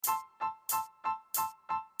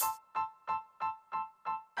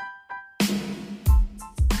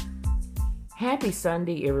Happy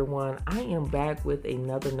Sunday, everyone. I am back with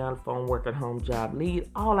another non-phone work at home job lead.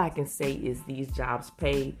 All I can say is these jobs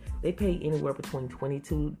pay. They pay anywhere between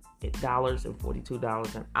 $22 and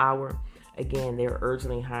 $42 an hour. Again, they're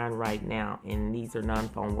urgently hiring right now, and these are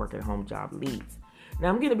non-phone work at home job leads. Now,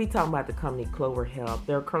 I'm going to be talking about the company Clover Health.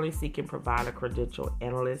 They're currently seeking provider credential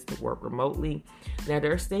analysts to work remotely. Now,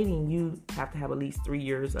 they're stating you have to have at least 3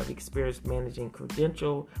 years of experience managing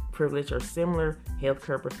credential, privilege, or similar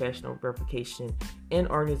healthcare professional verification and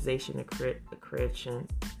organization accredited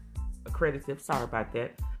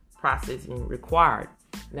processing required.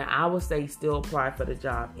 Now, I would say still apply for the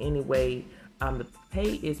job anyway. The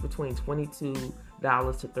pay is between $22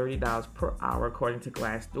 to $30 per hour, according to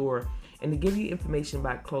Glassdoor. And to give you information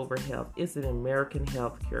about Clover Health, it's an American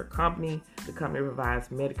healthcare company. The company provides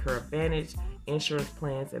Medicare Advantage insurance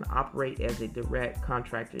plans and operate as a direct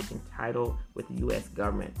contractor entitled with the U.S.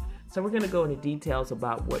 government. So we're going to go into details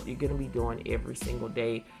about what you're going to be doing every single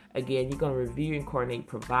day. Again, you're going to review and coordinate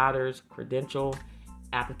providers, credential,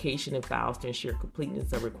 application, and files to ensure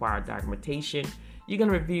completeness of required documentation. You're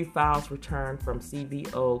going to review files returned from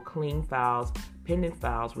CVO, clean files, pending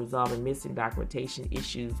files, resolving missing documentation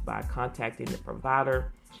issues by contacting the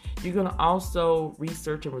provider. You're going to also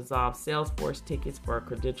research and resolve Salesforce tickets for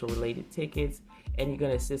credential-related tickets, and you're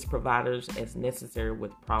going to assist providers as necessary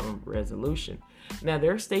with problem resolution. Now,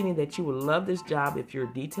 they're stating that you would love this job if you're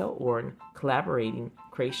detail-oriented, collaborating,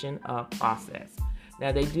 creation of process.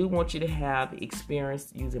 Now, they do want you to have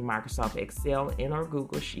experience using Microsoft Excel and or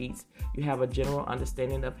Google Sheets. You have a general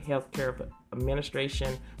understanding of healthcare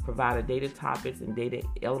administration, provider data topics, and data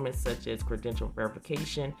elements such as credential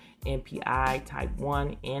verification, NPI, Type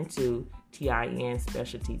 1 and 2, TIN,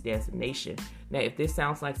 specialty designation. Now, if this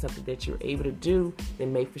sounds like something that you're able to do,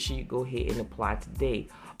 then make sure you go ahead and apply today.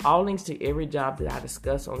 All links to every job that I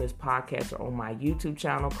discuss on this podcast are on my YouTube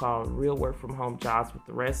channel called Real Work From Home Jobs with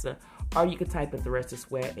Theresa, or you can type in Theresa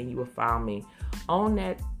Sweat and you will find me. On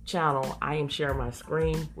that channel, I am sharing my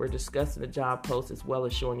screen. We're discussing the job post as well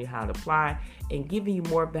as showing you how to apply and giving you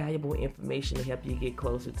more valuable information to help you get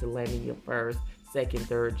closer to landing your first, second,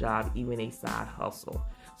 third job, even a side hustle.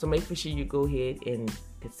 So make sure you go ahead and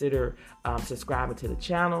consider subscribing to the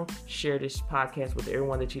channel. Share this podcast with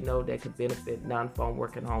everyone that you know that could benefit non-phone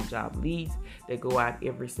work and home job leads that go out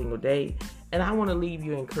every single day. And I want to leave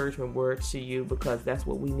you encouragement words to you, because that's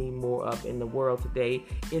what we need more of in the world today,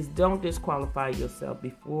 is don't disqualify yourself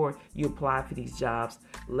before you apply for these jobs.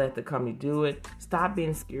 Let the company do it. Stop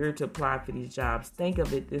being scared to apply for these jobs. Think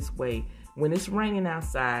of it this way. When it's raining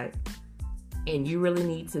outside and you really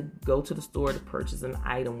need to go to the store to purchase an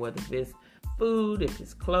item, whether it's food, if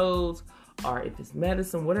it's clothes, or if it's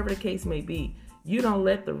medicine, whatever the case may be, you don't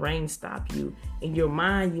let the rain stop you. In your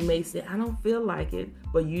mind, you may say, I don't feel like it,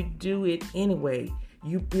 but you do it anyway.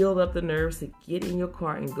 You build up the nerves to get in your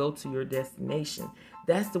car and go to your destination.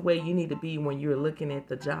 That's the way you need to be when you're looking at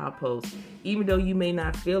the job post. Even though you may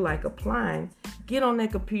not feel like applying, get on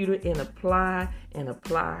that computer and apply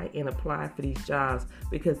for these jobs,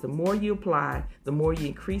 because the more you apply, the more you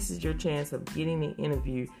increases your chance of getting an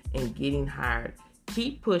interview and getting hired.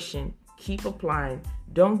 Keep pushing, keep applying,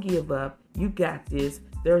 don't give up. You got this.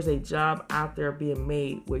 There's a job out there being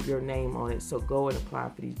made with your name on it. So go and apply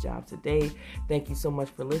for these jobs today. Thank you so much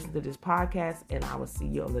for listening to this podcast, and I will see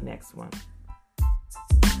you on the next one.